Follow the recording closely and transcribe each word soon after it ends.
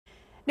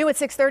New at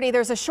 6:30,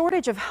 there's a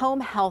shortage of home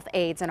health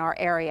aides in our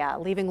area,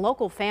 leaving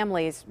local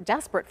families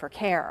desperate for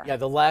care. Yeah,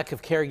 the lack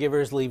of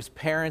caregivers leaves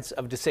parents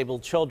of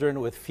disabled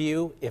children with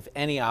few, if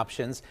any,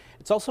 options.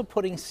 It's also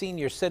putting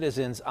senior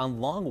citizens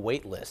on long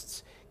wait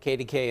lists.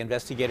 KDKA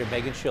investigator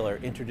Megan Schiller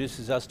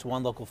introduces us to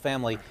one local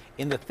family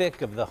in the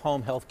thick of the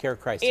home health care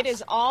crisis. It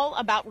is all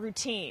about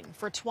routine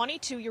for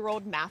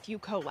 22-year-old Matthew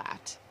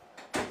Colat.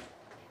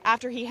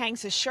 After he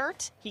hangs his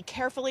shirt, he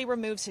carefully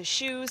removes his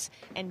shoes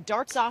and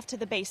darts off to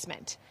the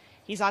basement.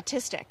 He's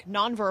autistic,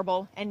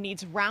 nonverbal, and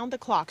needs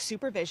round-the-clock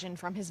supervision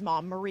from his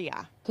mom,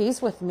 Maria. He's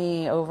with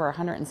me over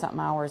 100 and something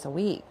hours a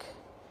week,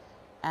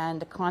 and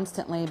to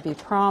constantly be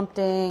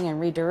prompting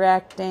and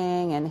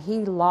redirecting, and he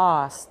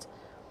lost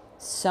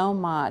so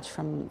much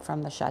from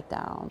the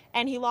shutdown.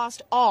 And he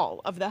lost all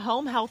of the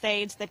home health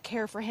aides that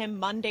care for him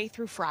Monday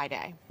through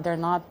Friday. They're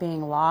not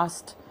being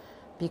lost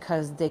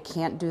because they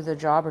can't do the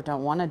job or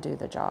don't want to do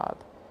the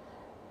job.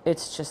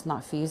 It's just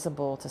not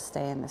feasible to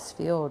stay in this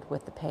field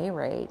with the pay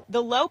rate.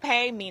 The low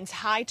pay means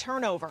high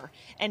turnover,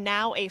 and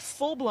now a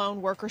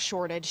full-blown worker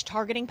shortage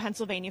targeting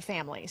Pennsylvania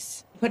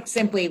families. Put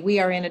simply,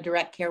 we are in a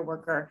direct care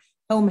worker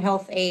home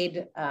health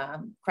aid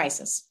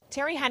crisis.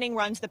 Terry Henning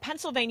runs the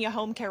Pennsylvania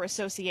Home Care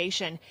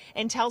Association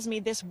and tells me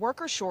this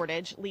worker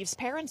shortage leaves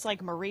parents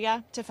like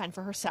Maria to fend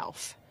for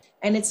herself.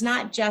 And it's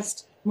not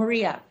just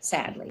Maria,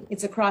 sadly.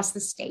 It's across the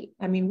state.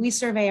 I mean, we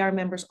survey our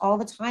members all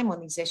the time on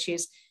these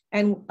issues,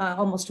 and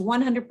almost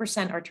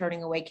 100% are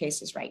turning away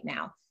cases right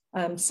now.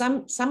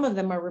 Some of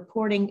them are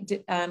reporting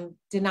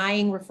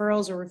denying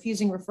referrals or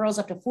refusing referrals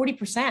up to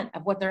 40%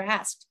 of what they're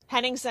asked.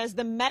 Henning says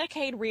the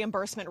Medicaid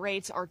reimbursement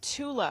rates are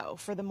too low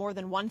for the more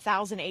than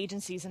 1,000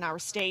 agencies in our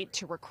state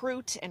to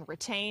recruit and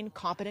retain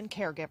competent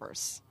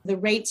caregivers. The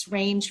rates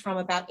range from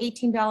about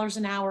 $18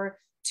 an hour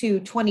to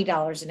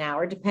 $20 an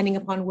hour, depending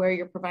upon where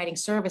you're providing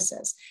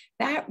services.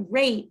 That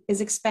rate is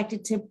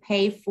expected to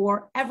pay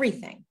for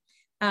everything.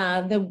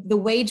 The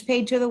wage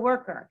paid to the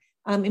worker,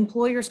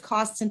 employers'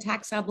 costs and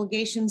tax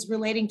obligations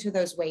relating to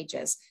those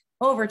wages,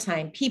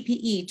 overtime,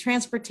 PPE,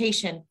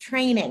 transportation,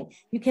 training.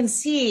 You can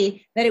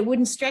see that it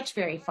wouldn't stretch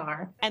very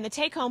far. And the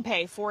take-home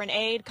pay for an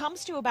aide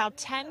comes to about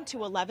 $10 to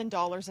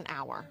 $11 an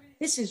hour.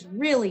 This is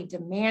really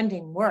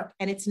demanding work,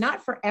 and it's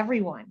not for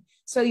everyone.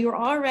 So you're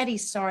already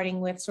starting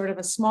with sort of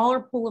a smaller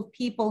pool of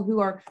people who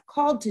are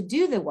called to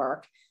do the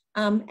work.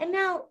 And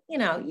now,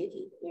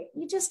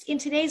 you just, in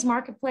today's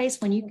marketplace,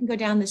 when you can go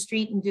down the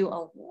street and do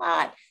a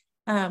lot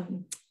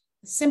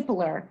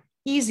simpler,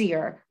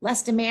 easier,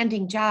 less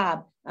demanding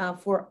job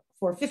for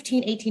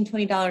 $15, $18,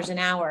 $20 an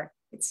hour,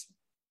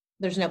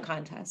 there's no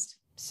contest.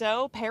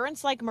 So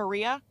parents like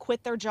Maria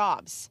quit their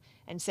jobs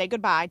and say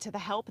goodbye to the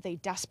help they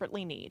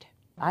desperately need.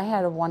 I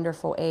had a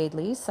wonderful aide,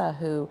 Lisa,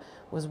 who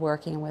was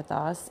working with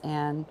us,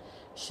 and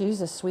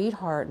she's a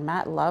sweetheart.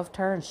 Matt loved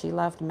her, and she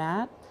loved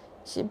Matt.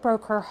 It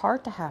broke her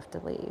heart to have to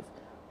leave,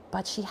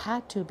 but she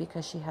had to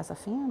because she has a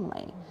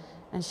family,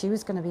 and she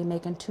was going to be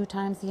making 2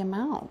 times the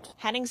amount.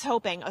 Henning's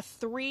hoping a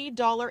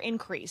 $3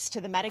 increase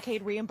to the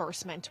Medicaid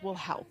reimbursement will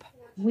help.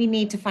 We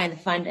need to find the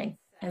funding,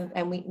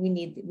 and we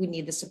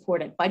need the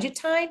support at budget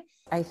time.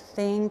 I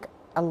think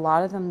a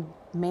lot of them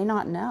may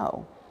not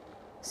know.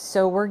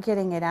 So we're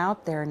getting it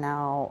out there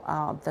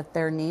now that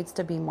there needs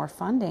to be more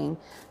funding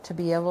to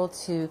be able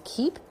to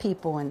keep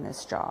people in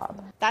this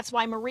job. That's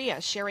why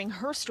Maria's sharing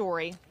her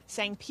story,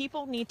 saying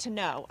people need to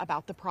know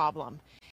about the problem.